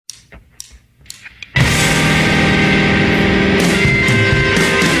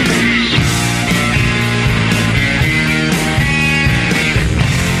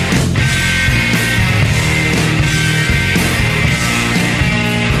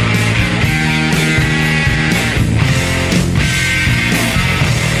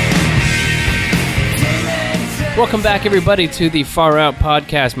Welcome back, everybody, to the Far Out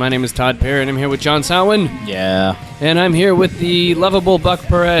Podcast. My name is Todd Perry, and I'm here with John Salwin. Yeah. And I'm here with the lovable Buck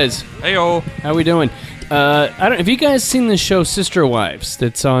Perez. Heyo. How we doing? Have you guys seen the show Sister Wives?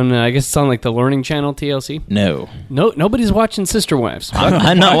 That's on, I guess it's on like the Learning Channel, TLC? No. Nobody's watching Sister Wives.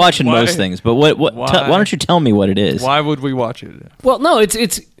 I'm not watching most things, but why don't you tell me what it is? Why would we watch it? Well, no,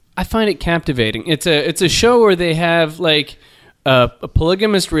 it's I find it captivating. It's a show where they have like a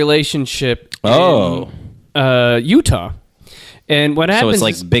polygamous relationship in Utah. And what happens? So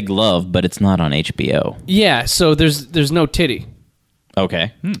it's like Big Love, but it's not on HBO. Yeah, so there's no titty.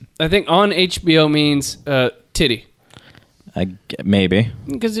 Okay. I think on HBO means titty. Maybe.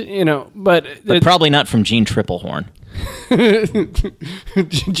 Because, but probably not from Gene Triplehorn.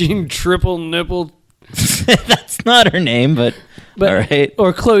 Gene Triple Nipple. That's not her name, but all right.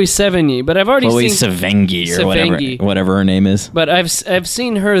 Or Chloe Sevigny, but I've already seen... Sevigny or whatever her name is. But I've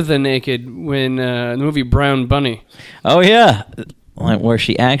seen her the naked when the movie Brown Bunny. Oh, yeah. Where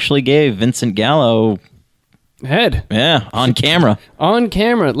she actually gave Vincent Gallo... head. Yeah, on camera. On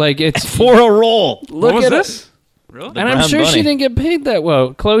camera. Like, it's... For a role. Look what was at this? It. Really? And I'm sure she didn't get paid that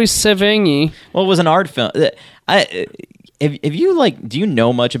well. Chloe Sevigny. Well, it was an art film. If you, do you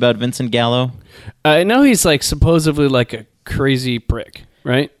know much about Vincent Gallo? I know he's, supposedly, a crazy prick,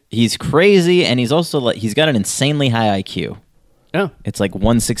 right? He's crazy, and he's also, he's got an insanely high IQ. Oh. It's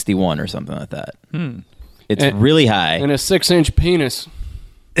 161 or something like that. It's really high. And a 6-inch penis.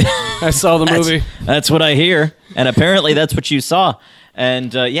 I saw the movie. That's what I hear. And apparently that's what you saw.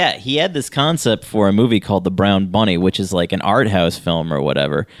 And he had this concept for a movie called The Brown Bunny, which is an art house film or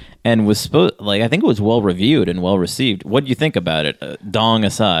whatever, and was supposed I think it was well reviewed and well received. What do you think about it? Dong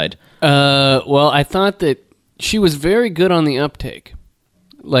aside. Well, I thought that she was very good on the uptake.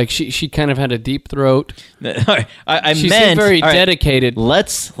 She kind of had a deep throat. She seemed very dedicated.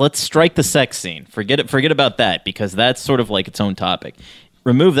 Let's strike the sex scene. Forget about that, because that's sort of its own topic.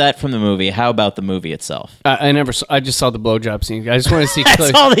 Remove that from the movie. How about the movie itself? I just saw the blowjob scene. I just want to see.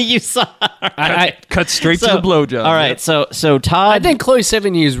 That's all that you saw. Cut straight to the blowjob. All right, so Todd. I think Chloe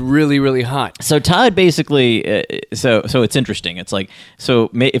Sevigny is really, really hot. So Todd basically, so it's interesting. It's if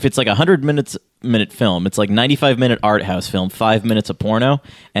it's 100-minute film, it's 95-minute art house film, 5 minutes of porno,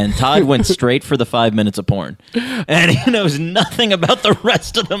 and Todd went straight for the 5 minutes of porn, and he knows nothing about the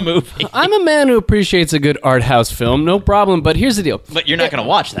rest of the movie. I'm a man who appreciates a good art house film, no problem. But here's the deal. But you're not going to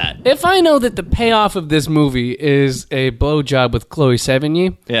watch that. If I know that the payoff of this movie is a blowjob with Chloe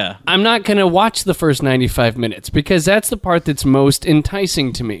Sevigny, yeah, I'm not going to watch the first 95 minutes, because that's the part that's most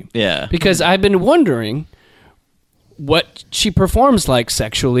enticing to me. Yeah. Because I've been wondering what she performs like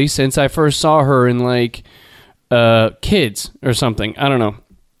sexually since I first saw her in Kids or something. I don't know.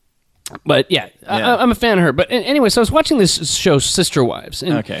 But yeah. I'm a fan of her. But anyway, so I was watching this show, Sister Wives.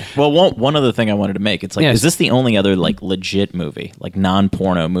 And okay. Well, one other thing I wanted to make, it's yes. Is this the only other legit movie,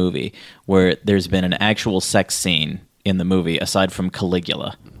 non-porno movie, where there's been an actual sex scene in the movie aside from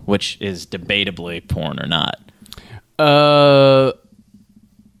Caligula, which is debatably porn or not?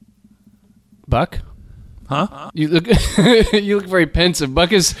 Buck? Huh? You look very pensive.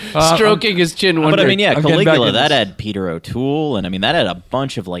 Buck is stroking his chin. But wondering. Caligula, that had Peter O'Toole, and that had a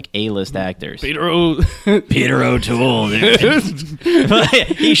bunch of A-list actors. Peter O'Toole.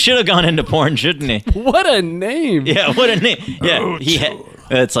 He should have gone into porn, shouldn't he? What a name! Yeah, what a name! Yeah,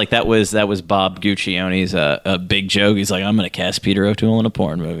 it's that was Bob Guccione's a big joke. He's I'm going to cast Peter O'Toole in a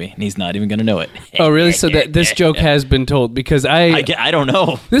porn movie, and he's not even going to know it. Oh, really? So that this joke has been told, because I don't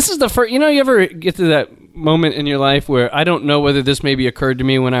know. This is the first. You ever get to that moment in your life where I don't know whether this maybe occurred to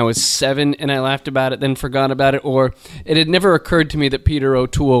me when I was 7 and I laughed about it, then forgot about it, or it had never occurred to me that Peter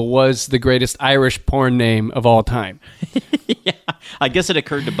O'Toole was the greatest Irish porn name of all time. Yeah, I guess it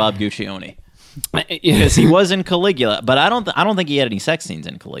occurred to Bob Guccione. Because he was in Caligula, but I don't think he had any sex scenes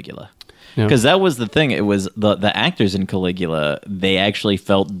in Caligula. Because that was the thing. It was the actors in Caligula, they actually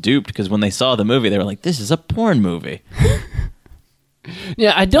felt duped, because when they saw the movie, they were like, this is a porn movie.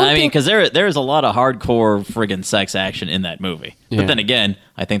 Yeah, I mean, because there's a lot of hardcore friggin' sex action in that movie. Yeah. But then again,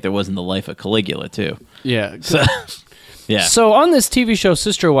 I think there was in the life of Caligula, too. Yeah. So, yeah. So on this TV show,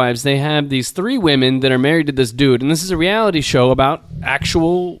 Sister Wives, they have these 3 women that are married to this dude, and this is a reality show about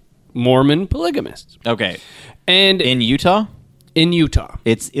actual Mormon polygamists. Okay. And in Utah? In Utah.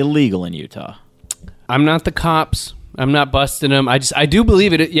 It's illegal in Utah. I'm not the cops. I'm not busting them. I do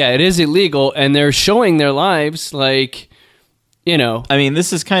believe it. Yeah, it is illegal, and they're showing their lives I mean,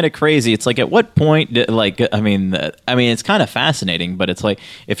 this is kind of crazy. It's at what point, it's kind of fascinating, but it's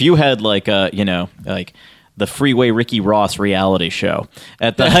if you had the the Freeway Ricky Ross reality show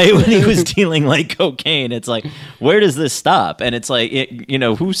at the height when he was dealing like cocaine. It's like, where does this stop? And it's like,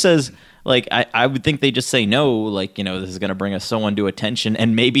 who says, like, I would think they just say no, like, this is going to bring us so undue attention,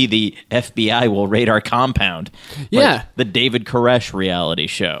 and maybe the FBI will raid our compound. Yeah. Like the David Koresh reality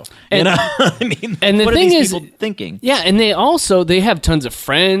show. And, I mean, and the what thing are these is, people thinking? Yeah, and they have tons of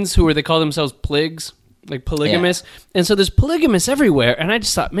friends who they call themselves pligs, like polygamists. Yeah. And so there's polygamists everywhere. And I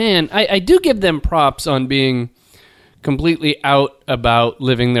just thought, man, I do give them props on being completely out about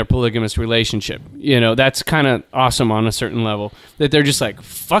living their polygamous relationship. That's kind of awesome on a certain level, that they're just like,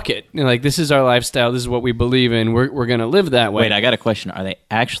 fuck it. Like, this is our lifestyle. This is what we believe in. We're going to live that way. Wait, I got a question. Are they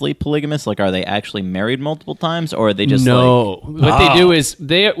actually polygamous? Like, are they actually married multiple times, or are they just No. What they do is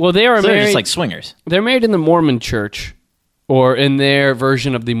they are so married. They're just like swingers. They're married in the Mormon church, or in their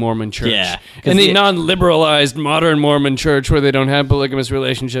version of the Mormon church. Yeah. In the non-liberalized modern Mormon church where they don't have polygamous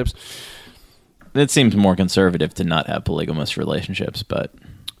relationships. It seems more conservative to not have polygamous relationships, but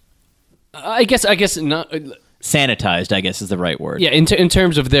I guess not. Sanitized, I guess, is the right word. Yeah, in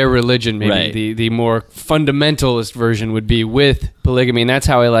terms of their religion, maybe Right. the more fundamentalist version would be with polygamy, and that's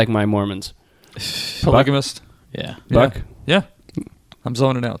how I like my Mormons. Polygamist. Yeah. Buck? Yeah. I'm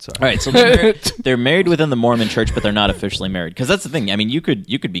zoning out. Sorry. All right, so they're married within the Mormon church, but they're not officially married. Because that's the thing. I mean, you could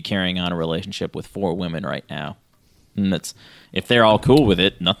be carrying on a relationship with 4 women right now, and that's if they're all cool with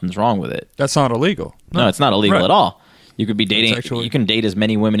it, nothing's wrong with it. That's not illegal. No, it's not illegal Right. at all. You could be dating. Actually- You can date as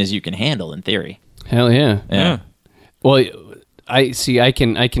many women as you can handle, in theory. Hell yeah. Yeah. Well, I see. I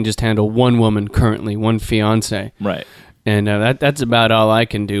can just handle one woman currently, one fiance. Right. And that's about all I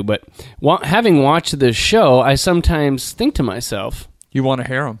can do. But having watched this show, I sometimes think to myself, You want a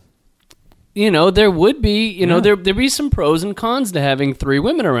harem. there would be, there'd be some pros and cons to having 3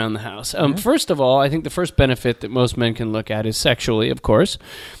 women around the house. First of all, I think the first benefit that most men can look at is sexually, of course.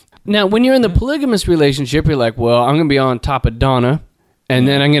 Now, when you're in the polygamous relationship, you're like, well, I'm going to be on top of Donna, and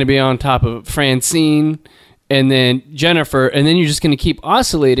then I'm going to be on top of Francine, and then Jennifer, and then you're just going to keep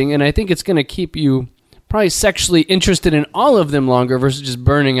oscillating, and I think it's going to keep you probably sexually interested in all of them longer versus just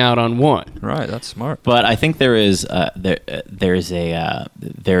burning out on one. Right. That's smart. But I think there's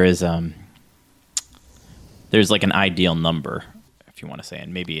like an ideal number, if you want to say,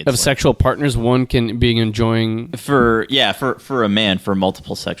 and maybe it's Of like, sexual partners, one can be enjoying. for a man, for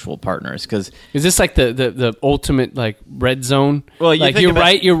multiple sexual partners, because Is this like the ultimate like red zone? Well, you like think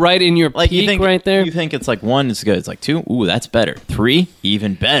about- you're right in your like peak you think right there. You think it's like 1 is good. It's like 2, ooh, that's better. 3,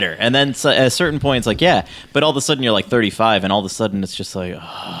 even better. And then at a certain point, it's like, yeah. But all of a sudden, you're like 35, and all of a sudden, it's just like,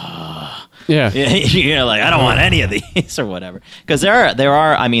 Yeah. you're like, I don't want any of these or whatever. Because there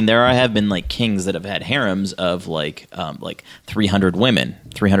have been like kings that have had harems of like 300 women,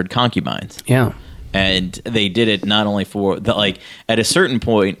 300 concubines. Yeah. And they did it not only for the, like, at a certain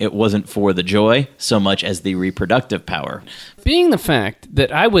point, it wasn't for the joy so much as the reproductive power. Being the fact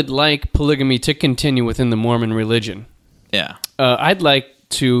that I would like polygamy to continue within the Mormon religion, Yeah. I'd like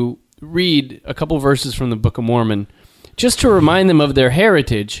to read a couple verses from the Book of Mormon just to remind them of their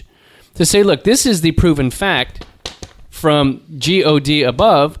heritage, to say, look, this is the proven fact from God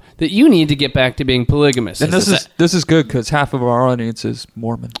above that you need to get back to being polygamous. And this is good because half of our audience is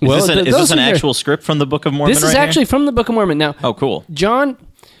Mormon. Is this those an are your- actual script from the Book of Mormon? This is right actually here? from the Book of Mormon. Now, Oh, cool. John,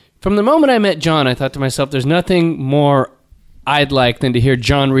 from the moment I met John, I thought to myself, there's nothing more I'd like than to hear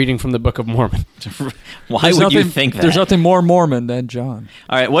John reading from the Book of Mormon. Why would you think that? There's nothing more Mormon than John.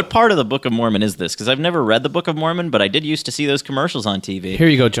 All right, what part of the Book of Mormon is this? Because I've never read the Book of Mormon, but I did used to see those commercials on TV. Here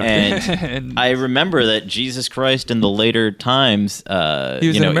you go, John. And I remember that Jesus Christ in the later times,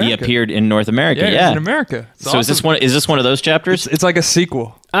 He he appeared in North America. Yeah, Yeah, he's in America. It's So is this awesome. one of those chapters? It's like a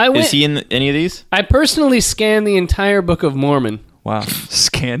sequel. Is he in any of these? I personally scanned the entire Book of Mormon. Wow.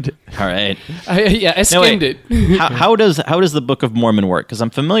 Scanned it. All right. I skimmed it. how does the Book of Mormon work? Because I'm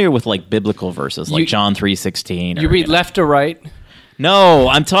familiar with like biblical verses, like You- John 3:16. You read left to right. No,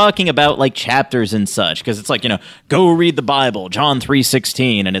 I'm talking about like chapters and such, because it's like, go read the Bible, John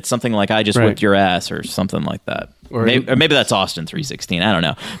 3:16, and it's something like I just Right. whipped your ass or something like that. Or- Or maybe that's Austin 3:16. I don't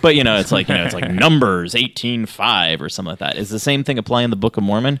know. But it's like it's like Numbers 18:5 or something like that. Is the same thing apply in the Book of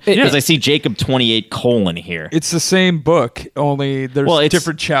Mormon? Because I see Jacob 28:: here. It's the same book, only there's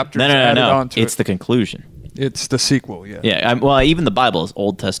different chapters added onto it. It's the conclusion. It's the sequel, yeah. Yeah, even the Bible is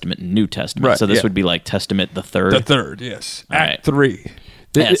Old Testament and New Testament. Right, so this yeah. would be like Testament the third. The third, yes. All Act 3.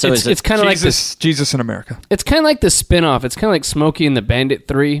 Yeah, so it's kind of like this. Jesus in America. It's kind of like the spin-off. It's kind of like Smokey and the Bandit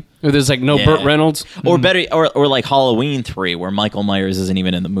 3, where there's like no Burt Reynolds. Or better, or like Halloween 3, where Michael Myers isn't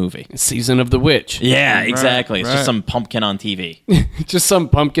even in the movie. Season of the Witch. Yeah, exactly. It's right. just some pumpkin on TV. Just some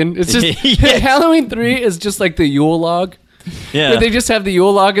pumpkin. It's just Yes. Halloween 3 is just like the Yule log. Yeah. They just have the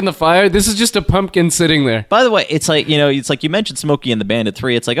Yule log in the fire. This is just a pumpkin sitting there. By the way, it's like you mentioned Smokey and the Bandit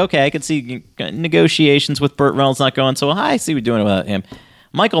 3. It's like, okay, I could see negotiations with Burt Reynolds not going so high. I see what we're doing without him.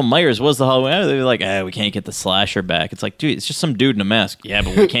 Michael Myers was the Halloween. They were like, we can't get the slasher back. It's like, dude, it's just some dude in a mask. Yeah,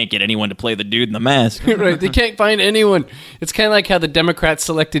 but we can't get anyone to play the dude in the mask. Right, they can't find anyone. It's kind of like how the Democrats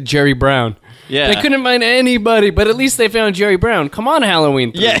selected Jerry Brown. Yeah. They couldn't find anybody, but at least they found Jerry Brown. Come on,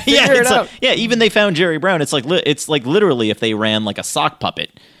 Halloween 3. Figure it out. Even they found Jerry Brown. It's like literally if they ran like a sock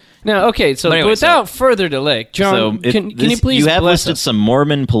puppet. Now, okay, so anyway, without further delay, John, can you please You have bless listed us? some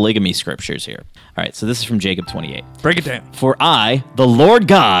Mormon polygamy scriptures here. All right, so this is from Jacob 28. Break it down. For I, the Lord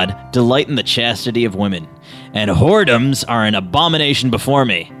God, delight in the chastity of women, and whoredoms are an abomination before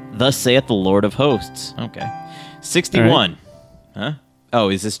me. Thus saith the Lord of hosts. Okay. 61. Huh? Oh,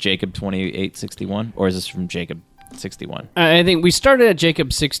 is this Jacob 28:61? Or is this from Jacob 61? I think we started at Jacob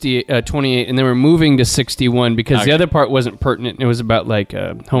 28, and then we're moving to 61 because the other part wasn't pertinent. It was about like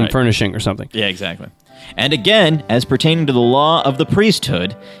home furnishing or something. Yeah, exactly. And again, as pertaining to the law of the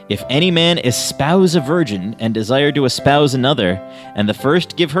priesthood, if any man espouse a virgin and desire to espouse another, and the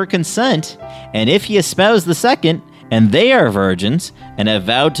first give her consent, and if he espouse the second, and they are virgins, and have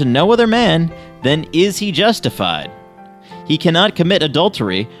vowed to no other man, then is he justified. He cannot commit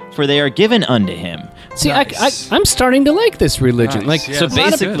adultery, for they are given unto him. See, Nice. I'm starting to like this religion. Nice. Like, Yeah, So it's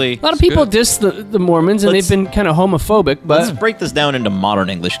basically, a lot of people diss the Mormons, and Let's- they've been kind of homophobic. let's But break this down into modern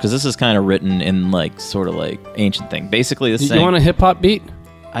English, because this is kind of written in like sort of like ancient thing. Basically, this is you saying, want a hip hop beat?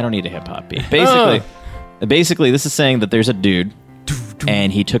 I don't need a hip hop beat. Basically, this is saying that there's a dude,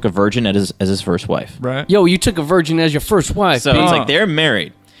 and he took a virgin as his first wife. Right. Yo, you took a virgin as your first wife. So Pete. it's like they're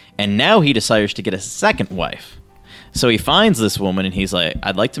married, and now he desires to get a second wife. So he finds this woman, and he's like,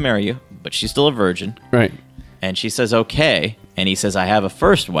 I'd like to marry you, but she's still a virgin. Right. And she says, okay. And he says, I have a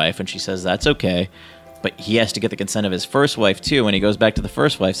first wife. And she says, that's okay. But he has to get the consent of his first wife, too. And he goes back to the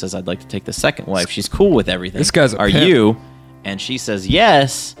first wife, says, I'd like to take the second wife. She's cool with everything. This guy's a Are pimp. you? And she says,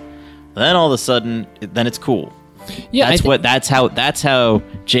 yes. Then all of a sudden, then it's cool. Yeah, That's how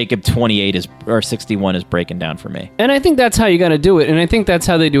Jacob 28 or 61 is breaking down for me. And I think that's how you got to do it. And I think that's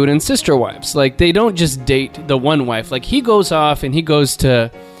how they do it in Sister Wives. Like, they don't just date the one wife. Like, he goes off and he goes to,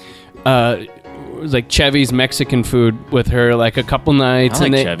 like, Chevy's Mexican food with her, like, a couple nights. I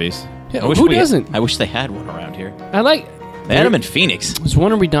like and Chevys. Yeah, I wish who doesn't? I wish they had one around here. I like... They had them in Phoenix. There's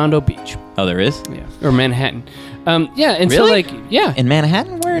one in Redondo Beach. Oh, there is? Yeah. Or Manhattan. Yeah, and so, Really? like, yeah. In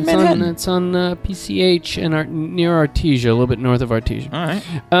Manhattan? Where in It's Manhattan? it's on PCH and near Artesia, a little bit north of Artesia.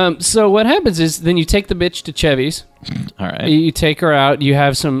 All right. So what happens is then you take the bitch to Chevy's. All right. You take her out. You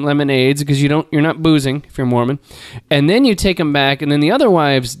have some lemonades because you're not boozing if you're Mormon, and then you take them back, and then the other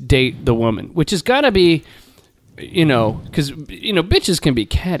wives date the woman, which has got to be, because bitches can be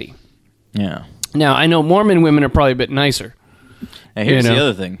catty. Yeah. Now I know Mormon women are probably a bit nicer. And here's You know. the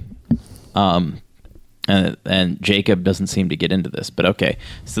other thing. And Jacob doesn't seem to get into this, but okay.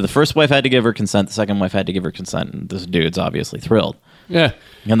 So the first wife had to give her consent. The second wife had to give her consent, and this dude's obviously thrilled. Yeah.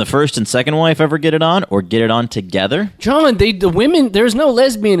 Can the first and second wife ever get it on, or get it on together? John, the women, there's no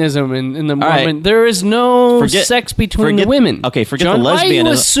lesbianism in the Mormon. right. There is no sex between the women. Okay, forget John, the why are you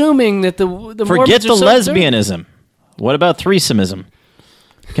lesbianism. assuming that the Mormons Forget are the so lesbianism. What about threesomeism?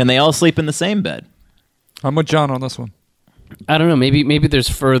 Can they all sleep in the same bed? I'm with John on this one. I don't know. Maybe there's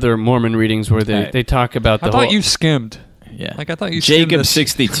further Mormon readings where they talk about the I thought whole... you skimmed. Yeah. Like, I thought you skimmed Jacob this.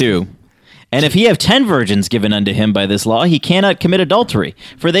 62. And if he have 10 virgins given unto him by this law, he cannot commit adultery,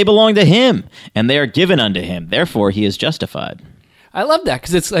 for they belong to him, and they are given unto him. Therefore, he is justified. I love that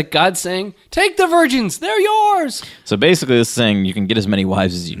because it's like God saying, "Take the virgins; they're yours." So basically, this is saying you can get as many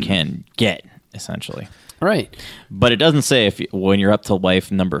wives as you can get, essentially. Right. But it doesn't say when you're up to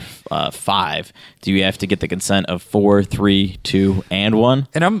wife number 5, do you have to get the consent of 4, 3, 2, and 1?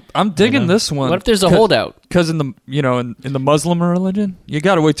 And I'm digging this one. What if there's a holdout? Because in the in the Muslim religion, you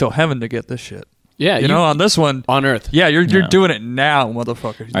got to wait till heaven to get this shit. Yeah. You know, on this one, on Earth. yeah, you're No. doing it now,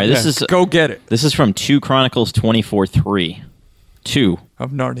 motherfucker. All right, this is go get it This is from 2 Chronicles 24:3. 2.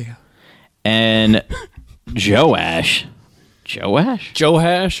 of Narnia. And Joash.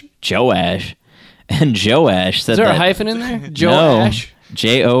 And Joash said Is there that... a hyphen in there? No. Joash.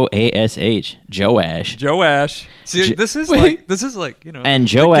 Joash. Joash. Joash. See, this is like And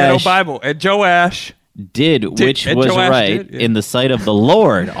the ghetto Joash Bible. And Joash. did which and was Joash right did, yeah. in the sight of the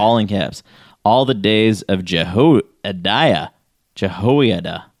Lord, all in caps, all the days of Jehoiada.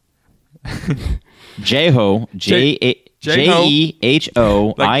 Jehoiada. Jehoiada.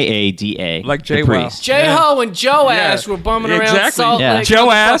 Like the J-Wow. priest. J-Ho and Joash Yeah. were bumming around Exactly. Salt Yeah. Lake.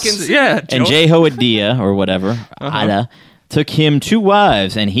 Joash. fucking- Yeah. And Jehoiada, or whatever, Ada, took him 2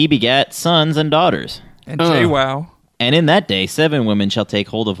 wives, and he begat sons and daughters. And J-Wow. And in that day, 7 women shall take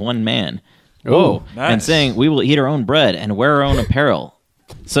hold of one man. Oh, nice. And saying, we will eat our own bread and wear our own apparel.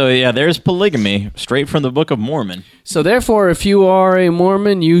 So, yeah, there's polygamy straight from the Book of Mormon. So, therefore, if you are a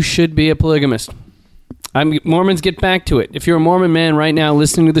Mormon, you should be a polygamist. Mormons, get back to it. If you're a Mormon man right now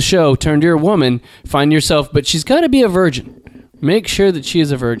listening to the show, turn to your woman, find yourself, but she's got to be a virgin. Make sure that she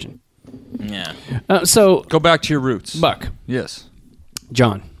is a virgin. Yeah. So, Go back to your roots. Buck, Yes.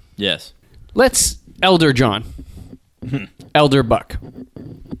 John, Yes. let's Elder John, Elder Buck,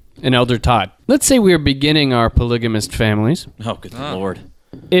 and Elder Todd. Let's say we're beginning our polygamist families. Oh, good Lord.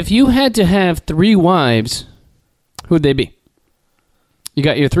 If you had to have 3 wives, who'd they be? You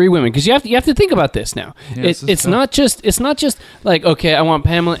got your 3 women, because you have to think about this now. Yes, It's not just like, okay, I want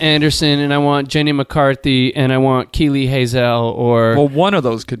Pamela Anderson and I want Jenny McCarthy and I want Keely Hazel or Well, one of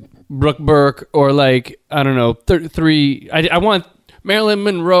those could. Brooke Burke or like I don't know 3. I want Marilyn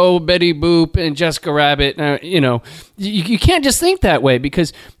Monroe, Betty Boop, and Jessica Rabbit. You can't just think that way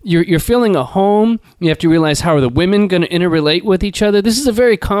because you're filling a home. You have to realize how are the women going to interrelate with each other. This is a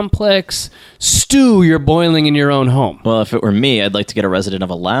very complex stew you're boiling in your own home. Well, if it were me, I'd like to get a resident of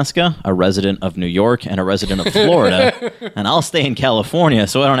Alaska, a resident of New York, and a resident of Florida, and I'll stay in California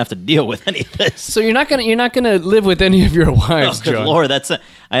so I don't have to deal with any of this. So you're not gonna live with any of your wives, Oh, good John. Lord,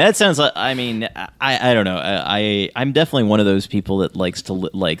 that sounds like. I mean, I don't know. I'm definitely one of those people that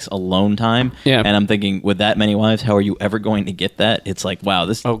likes alone time. Yeah. And I'm thinking, with that many wives, how are you ever going to get that? It's like, wow,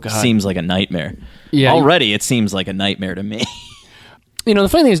 this Oh, God. seems like a nightmare. Yeah. Already, it seems like a nightmare to me. The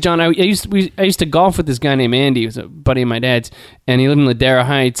funny thing is, John, I used to golf with this guy named Andy. He was a buddy of my dad's, and he lived in Ladera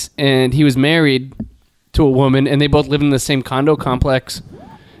Heights, and he was married to a woman, and they both lived in the same condo complex,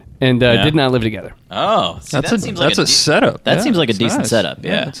 and did not live together. Oh, see, That's that a seems like setup. That Yeah, seems like a it's decent nice. setup.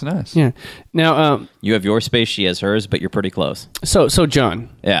 Yeah. That's nice. Yeah. Now, You have your space, she has hers, but you're pretty close. so John,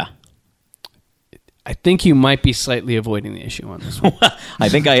 Yeah. I think you might be slightly avoiding the issue on this one, I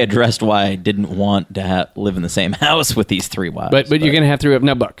think I addressed why I didn't want to live in the same house with these 3 wives. but you're gonna have 3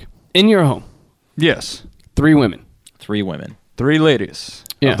 now, Buck, in your home, Yes. 3 women. 3 women. 3 ladies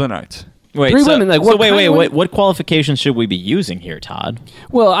Yeah. of the night. Wait, 3 women. Like, so what wait, kind wait, of wait. women? What qualifications should we be using here, Todd?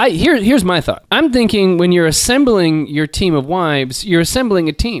 Well, here's my thought. I'm thinking when you're assembling your team of wives, you're assembling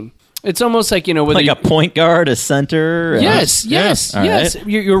a team. It's almost like whether Like a point guard, a center. Yes. All Yes. right.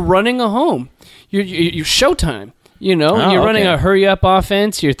 You're running a home. You're Showtime. You're Oh, running okay. a hurry up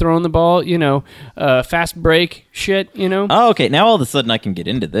offense. You're throwing the ball. Fast break shit. Oh, okay. Now all of a sudden I can get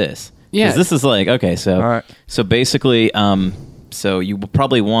into this. 'Cause Yeah. this is like, okay, so All right. so basically, so you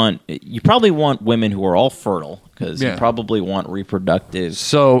probably want women who are all fertile because you Yeah. probably want reproductive.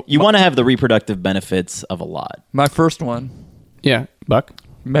 So You want to have the reproductive benefits of a lot. my first one, Yeah, Buck.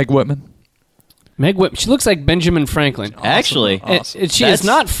 Meg Whitman. Meg Whip. She looks like Benjamin Franklin. Actually, Awesome. And she is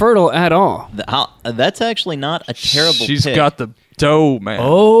not fertile at all. that's actually not a terrible. She's pick. got the dough, man.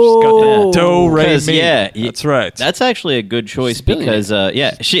 Oh. She's got the dough ready 'Cause, meat. yeah, That's right. That's actually a good choice She's billionaire.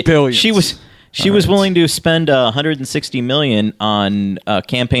 because she Billions. she was willing to spend 160 million on a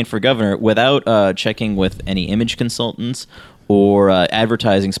campaign for governor without checking with any image consultants or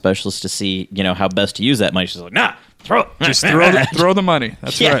advertising specialists to see how best to use that money. She's like, nah, Just throw the money.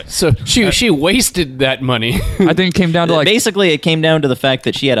 That's Yeah. right. So she wasted that money. I think it came down to like Basically, it came down to the fact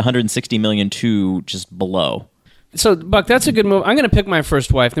that she had 160 million to just below. So Buck, that's a good move. I'm going to pick my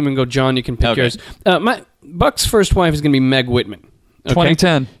first wife. Then we can go, John. You can pick Okay. yours. My Buck's first wife is going to be Meg Whitman. Okay?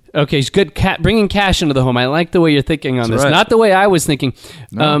 2010. Okay, she's good. Bringing cash into the home. I like the way you're thinking on this. right. Not the way I was thinking.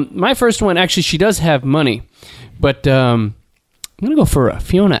 No. My first one, actually, she does have money, but I'm going to go for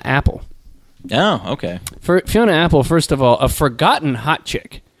Fiona Apple. Oh, okay. For Fiona Apple, first of all, a forgotten hot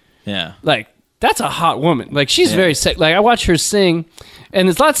chick. Yeah. Like, that's a hot woman. Like, she's Yeah. very sick. Like, I watch her sing, and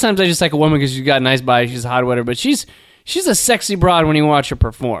there's lots of times I just like a woman because she's got a nice body, she's hot or whatever, but she's a sexy broad when you watch her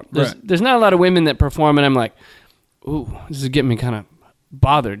perform. There's not a lot of women that perform, and I'm like, ooh, this is getting me kind of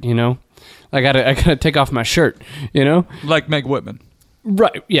bothered, I gotta take off my shirt, Like Meg Whitman.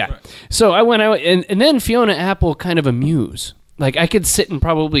 Right, yeah. So I went out, and then Fiona Apple kind of a muse. Like, I could sit and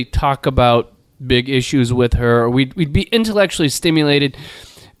probably talk about big issues with her. Or we'd be intellectually stimulated.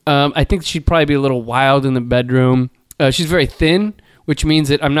 I think she'd probably be a little wild in the bedroom. She's very thin, which means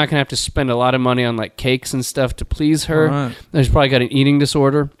that I'm not going to have to spend a lot of money on, like, cakes and stuff to please her. Right. She's probably got an eating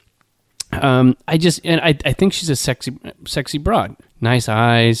disorder. I think she's a sexy broad. Nice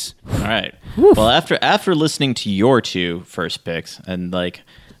eyes. All right. Well, after listening to your 2 first picks, and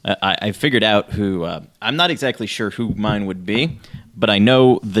I figured out who I'm not exactly sure who mine would be, but I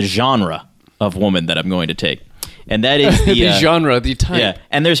know the genre of woman that I'm going to take, and that is the genre, the type. Yeah,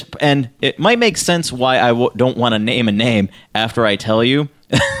 and it might make sense why I don't want to name a name after I tell you,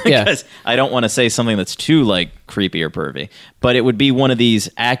 Yeah. Because I don't want to say something that's too like creepy or pervy, but it would be one of these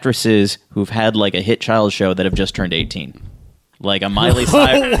actresses who've had like a hit child show that have just turned 18. Like a Miley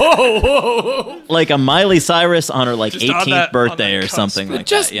Cyrus, like a Miley Cyrus on her like Just on 18th that- birthday on or that something cusp. like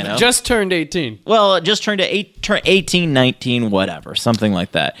Just that. You know, just turned 18. well, just turned to 18, 19, whatever, something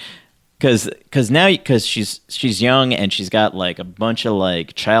like that. Because she's young and she's got like a bunch of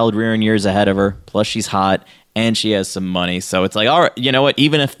like child rearing years ahead of her. Plus she's hot and she has some money. So it's like, all right, you know what?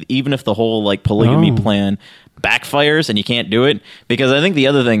 Even if the whole like polygamy plan backfires and you can't do it, because I think the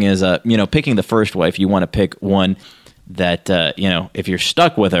other thing is, picking the first wife, you want to pick one that if you're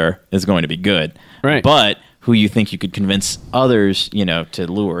stuck with her is going to be good, Right. But who you think you could convince others, to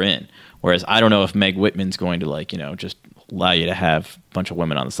lure in. Whereas I don't know if Meg Whitman's going to just allow you to have a bunch of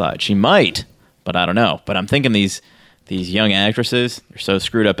women on the side. She might, but I don't know. But I'm thinking these young actresses, they're so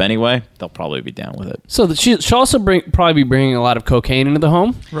screwed up anyway, they'll probably be down with it. So she'll also probably be bringing a lot of cocaine into the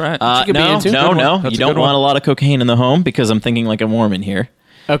home. Right. She could be into? No, That's you a don't good one. want a lot of cocaine in the home because I'm thinking like a Mormon here.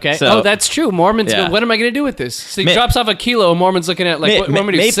 Okay. So- that's true. Mormons Yeah. go, what am I going to do with this? So he Ma- drops off a kilo. Mormon's looking at like, what want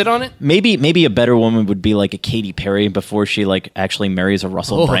me to sit on it? Maybe a better woman would be like a Katy Perry before she like actually marries a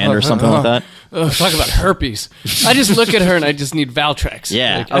Russell Brand or something like that. Ugh, talk about herpes. I just look at her and I just need Valtrex.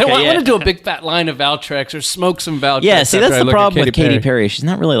 Yeah, Like, I okay, want yeah. to do a big fat line of Valtrex or smoke some Valtrex. Yeah, see, after that's I the look at problem with Katy Perry. Perry. She's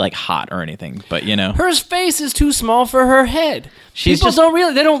not really like hot or anything, but Her face is too small for her head. She's People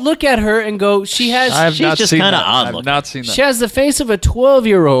just- they don't look at her and go, she has, I have she's not just seen kinda that. odd I've looking. not seen that. she has the face of a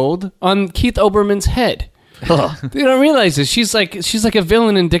 12-year-old on Keith Olbermann's head. They don't realize this. She's like a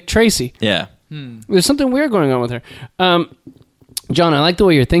villain in Dick Tracy. yeah. There's something weird going on with her. John, I like the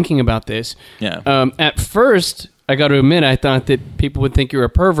way you're thinking about this. Yeah. At first, I got to admit, I thought that people would think you were a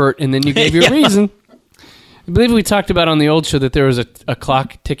pervert, and then you gave your Yeah. reason. I believe we talked about on the old show that there was a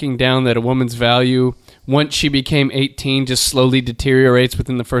clock ticking down that a woman's value, once she became 18, just slowly deteriorates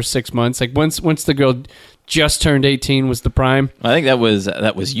within the first 6 months. Like once the girl just turned 18 was the prime. I think that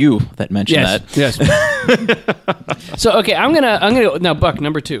was you that mentioned that. Yes. So okay, I'm gonna go now. Buck,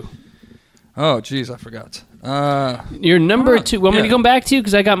 number 2. Oh, geez, I forgot. Your number Oh, 2. Want me to yeah. come back to you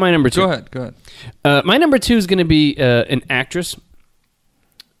because I got my number 2. Go ahead. My number 2 is going to be an actress.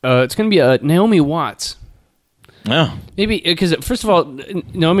 It's going to be Naomi Watts. Oh. Maybe because first of all,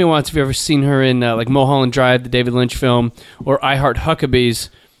 Naomi Watts. If you've ever seen her in like Mulholland Drive, the David Lynch film, or I Heart Huckabees,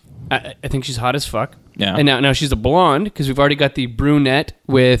 I think she's hot as fuck. Yeah. And now she's a blonde because we've already got the brunette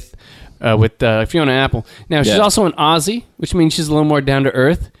with Fiona Apple. Now she's Yeah. also an Aussie, which means she's a little more down to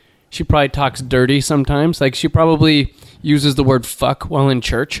earth. She probably talks dirty sometimes. Like she probably uses the word fuck while in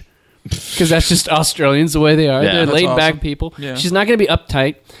church. Because that's just Australians the way they are. Yeah. They're That's laid back awesome. people. Yeah. She's not going to be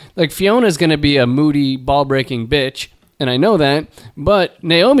uptight. Like Fiona's going to be a moody, ball breaking bitch, and I know that. But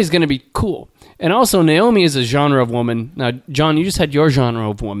Naomi's going to be cool. And also, Naomi is a genre of woman. Now, John, you just had your genre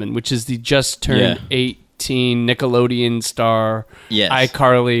of woman, which is the just turned Yeah. 18 Nickelodeon star, Yes.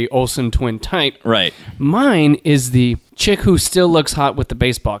 iCarly, Olsen twin type. Right. Mine is the chick who still looks hot with the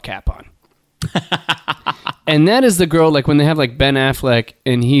baseball cap on. And that is the girl, like when they have like Ben Affleck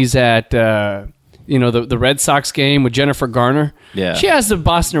and he's at the Red Sox game with Jennifer Garner. Yeah. She has the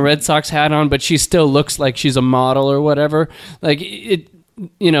Boston Red Sox hat on, but she still looks like she's a model or whatever. Like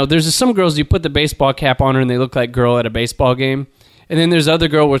there's some girls you put the baseball cap on her and they look like girl at a baseball game. And then there's other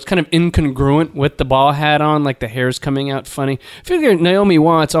girl where it's kind of incongruent with the ball hat on, like the hair's coming out funny. I figure Naomi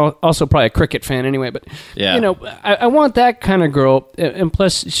Watts, also probably a cricket fan anyway, but Yeah. I want that kind of girl, and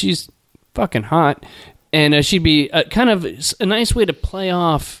plus she's fucking hot, and she'd be kind of a nice way to play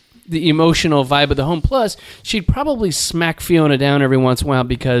off the emotional vibe of the home. Plus, she'd probably smack Fiona down every once in a while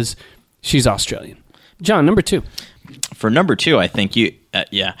because she's Australian. John, number 2. For number 2, I think you,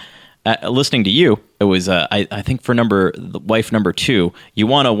 listening to you, it was, I think for wife number 2, you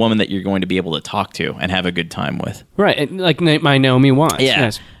want a woman that you're going to be able to talk to and have a good time with. Right, and like my Naomi Watts. Yeah.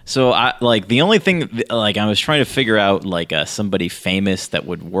 Yes. So the only thing, like I was trying to figure out like somebody famous that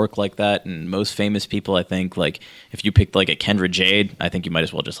would work like that, and most famous people, I think, like if you picked like a Kendra Jade, I think you might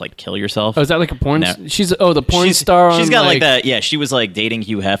as well just like kill yourself. Oh, is that like a porn? No. She's the porn star. She's on, got like that. Yeah, she was like dating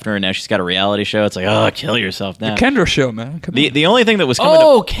Hugh Hefner, and now she's got a reality show. It's like, oh, kill yourself now. Kendra show, man. Come on. The only thing that was coming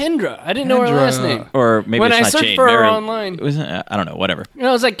Oh, Kendra. I didn't know her Kendra. last name. or maybe When it's I not searched Jade. for her Mary- online. it was, I don't know, whatever. It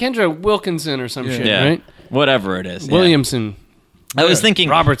was like Kendra Wilkinson or some shit, Yeah, right? whatever it is. yeah. Williamson. I was thinking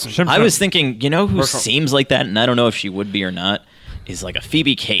Robertson. I was thinking, you know who seems like that, and I don't know if she would be or not, is like a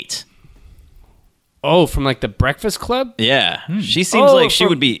Phoebe Cates. Oh, from like the Breakfast Club? Yeah, she seems Oh, like she from-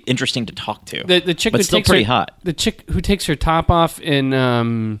 would be interesting to talk to. The chick but who still takes pretty her, hot. The chick who takes her top off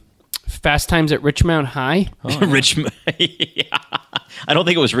in Fast Times at Richmount High. Rich, yeah. I don't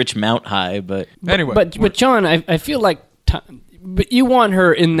think it was Rich Mount High, but Anyway. But John, I feel like but you want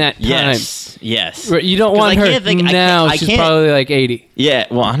her in that time. Yes. Right, you don't 'Cause want I her can't think- I now. can't- I She's can't- probably like 80. Yeah,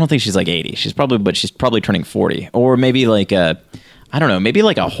 well, I don't think she's like 80. She's probably turning 40, or maybe like I don't know, maybe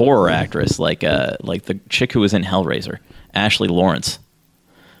like a horror actress, like the chick who was in Hellraiser, Ashley Lawrence.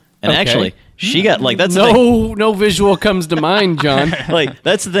 And Okay. actually, she got like that's the thing. No visual comes to mind, John. Like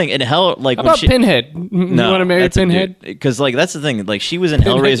that's the thing. In Hell, like How when about she, Pinhead? You want to marry Pinhead? Because like that's the thing. Like she was in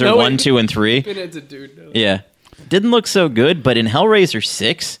Hellraiser No, 1, 2, and 3. Pinhead's a dude. No. Yeah, didn't look so good, but in Hellraiser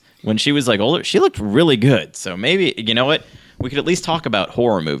 6, when she was like older, she looked really good. So maybe you know what, we could at least talk about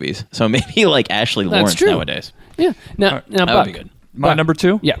horror movies. So maybe like Ashley Lawrence true. nowadays. Yeah. Now, That Buck, would be good. My Buck. number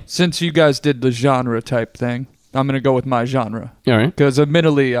 2? Yeah. Since you guys did the genre type thing, I'm going to go with my genre. All right. Because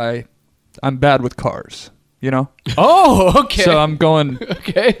admittedly, I'm bad with cars, you know? Oh, okay. So I'm going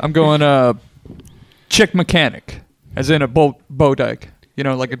okay. chick mechanic, as in a bow dyke, you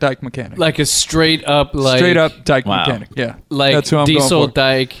know, like a dyke mechanic. Like a straight up, Straight up dyke Wow. mechanic, yeah. like That's who I'm diesel going for.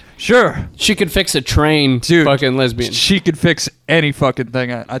 dyke. Sure. She could fix a train. Dude, fucking lesbian. She could fix any fucking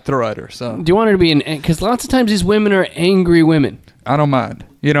thing I throw at her, so Do you want her to be an? Because lots of times these women are angry women. I don't mind.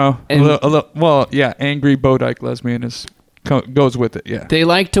 You know, And- well, yeah, angry bow dyke lesbian goes with it, yeah. They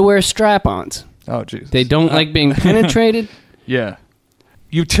like to wear strap-ons. Oh, Jesus. They don't like being penetrated. Yeah.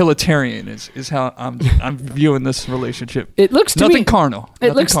 Utilitarian is how I'm viewing this relationship. It looks to Nothing me carnal. It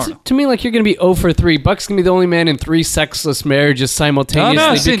Nothing looks carnal. to me like you're going to be 0 for 3. Buck's going to be the only man in 3 sexless marriages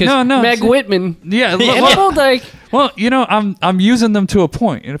simultaneously see, because no, Meg see- Whitman. Yeah, Well, like well, you know, I'm using them to a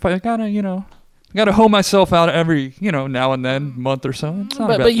point, and if I gotta hoe myself out every, now and then, month or so. It's not a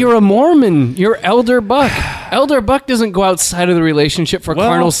bad but thing. you're a Mormon. You're Elder Buck. Elder Buck doesn't go outside of the relationship for Well,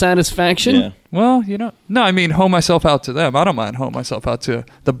 carnal satisfaction. Yeah. Well, no, I mean, hoe myself out to them. I don't mind hoeing myself out to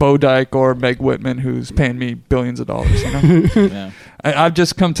the Bo Dyke or Meg Whitman, who's paying me billions of dollars. Yeah. I've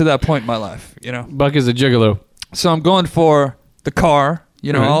just come to that point in my life, Buck is a gigolo. So I'm going for the car,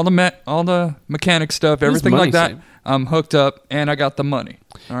 Right. all the mechanic stuff, What does everything money like that. say? I'm hooked up, and I got the money.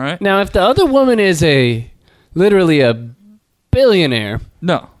 All right? Now, if the other woman is literally a billionaire,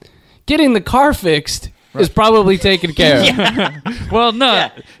 No. getting the car fixed is probably taken care of. Well, no. Yeah.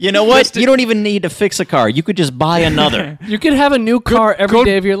 You know what? You don't even need to fix a car. You could just buy another. You could have a new car every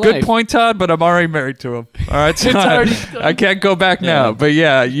day of your life. Good point, Todd, but I'm already married to him. All right, so It's already I can't go back now. But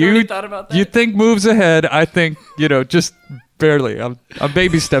yeah, already thought about that? you think moves ahead. I think, just barely. I'm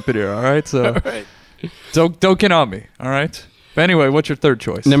baby stepping here, all right? So Right. don't get on me, all right? But anyway, what's your third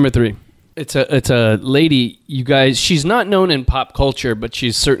choice? Number 3. It's a lady, you guys. She's not known in pop culture, but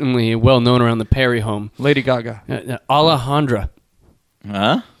she's certainly well known around the Perry home. Lady Gaga. Alejandra.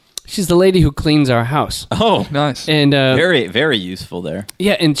 Huh? She's the lady who cleans our house. Oh, Nice. And very, very useful there.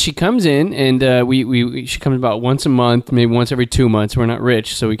 yeah, and she comes in, and she comes about once a month, maybe once every 2 months. We're not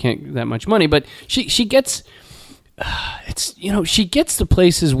rich, so we can't get that much money. But she gets, she gets to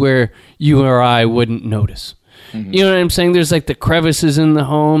places where you or I wouldn't notice. Mm-hmm. You know what I'm saying? There's like the crevices in the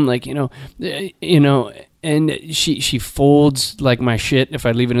home, like and she folds like my shit if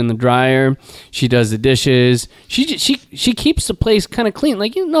I leave it in the dryer. She does the dishes. She keeps the place kind of clean.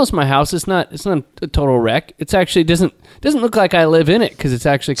 Like, it's my house. It's not a total wreck. It's actually doesn't look like I live in it because it's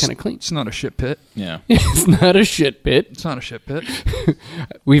actually kind of clean. It's not a shit pit. Yeah. It's not a shit pit. It's not a shit pit.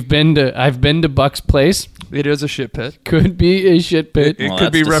 I've been to Buck's place. It is a shit pit. Could be a shit pit. Well,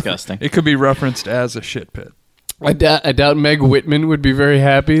 that's disgusting. It could be referenced as a shit pit. I doubt Meg Whitman would be very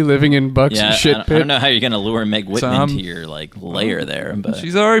happy living in Buck's Yeah, shit I pit. don't know how you're going to lure Meg Whitman Some- to your layer there, but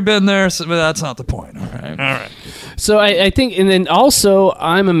She's already been there, but that's not the point. All right. All right. So I think, and then also,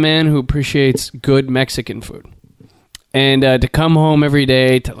 I'm a man who appreciates good Mexican food. And to come home every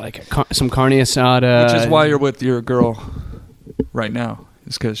day to like some carne asada. Which is why you're with your girl right now,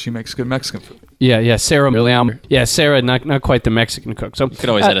 is because she makes good Mexican food. Yeah, Sarah. Really, yeah, Sarah, not quite the Mexican cook. So you could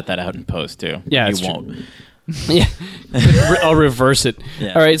always edit that out in post, too. Yeah, you it's true. won't. Yeah, I'll reverse it.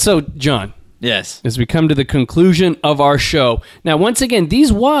 Yeah. All right, so John, Yes. as we come to the conclusion of our show. Now, once again,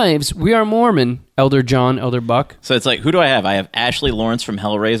 these wives, we are Mormon, Elder John, Elder Buck. So it's like, who do I have? I have Ashley Lawrence from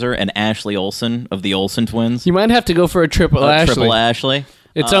Hellraiser and Ashley Olsen of the Olsen twins. You might have to go for a triple Ashley. Triple Ashley.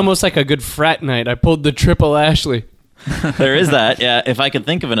 It's almost like a good frat night. I pulled the triple Ashley. There is that. Yeah, if I could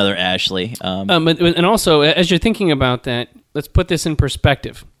think of another Ashley. And also, as you're thinking about that, let's put this in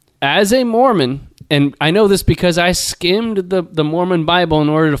perspective. As a Mormon, and I know this because I skimmed the Mormon Bible in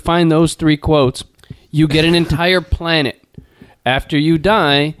order to find those 3 quotes, you get an entire planet. After you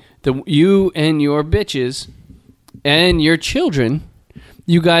die, you and your bitches and your children,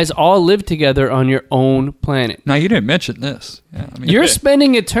 you guys all live together on your own planet. Now, you didn't mention this. Yeah, I mean, You're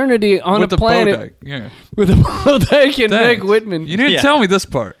spending eternity on with a the planet Bodak, yeah. with a Bodak and Meg Thanks. Whitman. You didn't Yeah. tell me this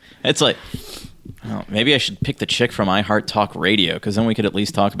part. It's like, Well, maybe I should pick the chick from I Heart Talk Radio, because then we could at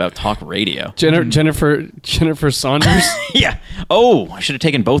least talk about talk radio. Jennifer Saunders. Yeah. Oh, I should have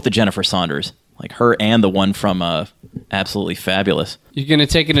taken both the Jennifer Saunders, like her and the one from Absolutely Fabulous. You're gonna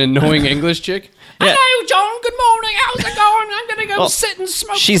take an annoying English chick? Yeah. Hello, John. Good morning. How's it going? I'm gonna go sit and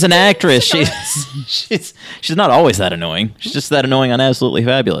smoke. She's an actress. She's not always that annoying. She's just that annoying on Absolutely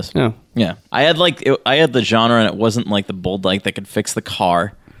Fabulous. Oh. Yeah. I had the genre, and it wasn't like the bold like that could fix the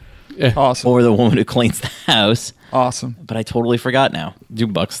car. Yeah. Awesome. Or the woman who cleans the house. Awesome. But I totally forgot now. Do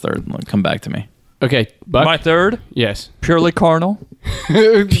Buck's third. Come back to me. Okay, Buck. My third, Yes. purely carnal,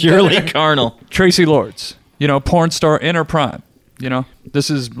 Purely carnal. Tracy Lords. Porn star in her prime. This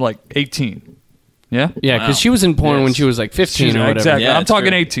is like 18. Yeah? Yeah, because she was in porn when she was like 15 or whatever. Exactly. Yeah, I'm it's talking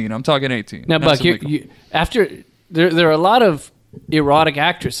true. 18. I'm talking 18. Now, That's Buck, after there are a lot of erotic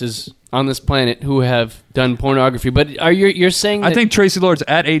actresses on this planet who have done pornography, but you're saying that, I think Tracy Lords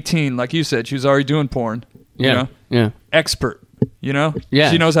at 18, like you said, she was already doing porn. yeah. Expert. Yeah.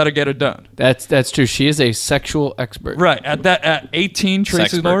 She knows how to get it done. That's true. She is a sexual expert. Right. At 18,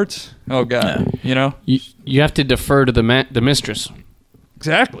 Tracy Sexpert. Lords. Oh God. You have to defer to the mistress.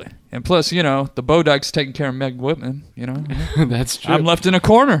 Exactly. And plus, the Bodike's taking care of Meg Whitman. That's true. I'm left in a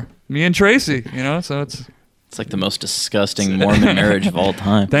corner. Me and Tracy. So it's. It's like the most disgusting Mormon marriage of all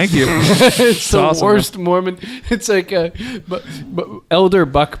time. Thank you. It's the awesome, worst Mormon. It's like Elder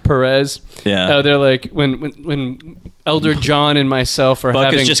Buck Perez. Yeah. They're like when Elder John and myself are Buck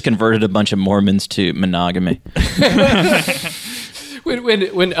having has just converted a bunch of Mormons to monogamy.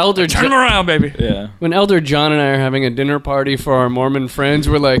 when Elder Turn them around, baby. Yeah. When Elder John and I are having a dinner party for our Mormon friends,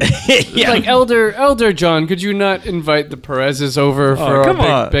 we're like, Yeah. like Elder John, could you not invite the Perezes over for come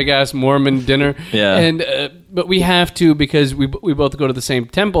our on. big ass Mormon dinner? Yeah. And but we have to because we both go to the same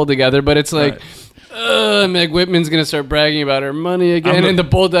temple together. But it's like. Meg Whitman's gonna start bragging about her money again, and the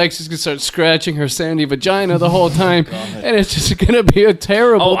Bulldykes is gonna start scratching her sandy vagina the whole time, and it's just gonna be a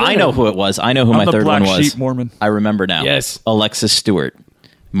terrible. Oh, I know who it was. I know who my the third black one was. sheep Mormon. I remember now. Yes. Alexis Stewart,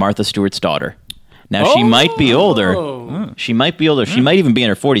 Martha Stewart's daughter. Now she might be older. She might be older. She might even be in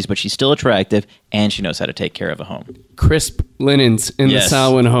her 40s, but she's still attractive, and she knows how to take care of a home. Crisp linens in Yes. the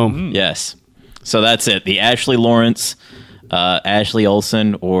Samhain home. Yes. So that's it. The Ashley Lawrence, Ashley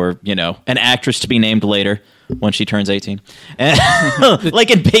Olsen, or an actress to be named later when she turns 18. Like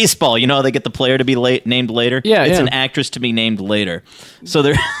in baseball, how they get the player to be named later. Yeah, it's yeah. an actress to be named later. So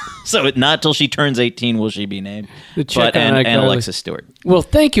not till she turns 18 will she be named. The check on And iCarly. Alexis Stewart. Well,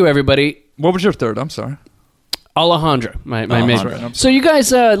 thank you, everybody. What was your third? I'm sorry. Alejandra, my Alejandra. mate. So you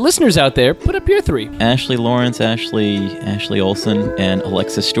guys, listeners out there, put up your three. Ashley Lawrence, Ashley Olsen, and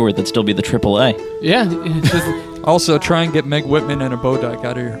Alexis Stewart. That'd still be the AAA. Yeah. Also, try and get Meg Whitman and a Bodike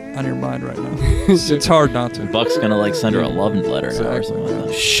out of your mind right now. It's hard not to. Buck's gonna send her a love letter now or something like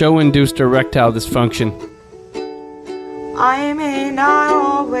that. Show-induced erectile dysfunction. I may not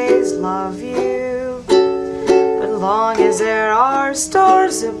always love you, but long as there are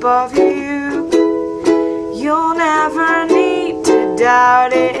stars above you, you'll never need to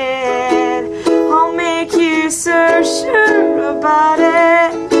doubt it. I'll make you so sure about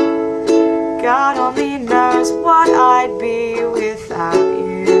it. God only knows what I'd be without you.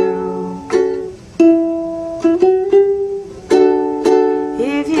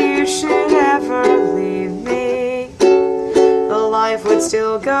 If you should ever leave me, the life would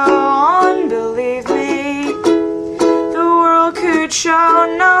still go on, believe me. The world could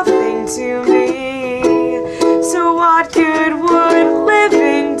show nothing to me. So what good would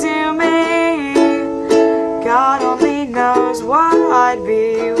living do me? God only knows what I'd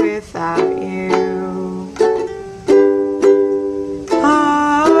be without you.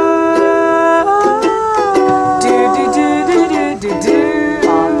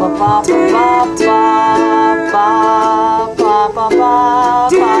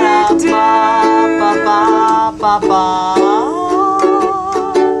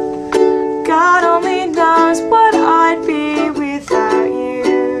 God only knows what I'd be without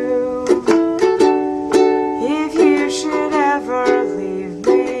you. If you should ever leave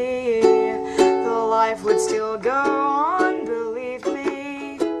me, the life would still go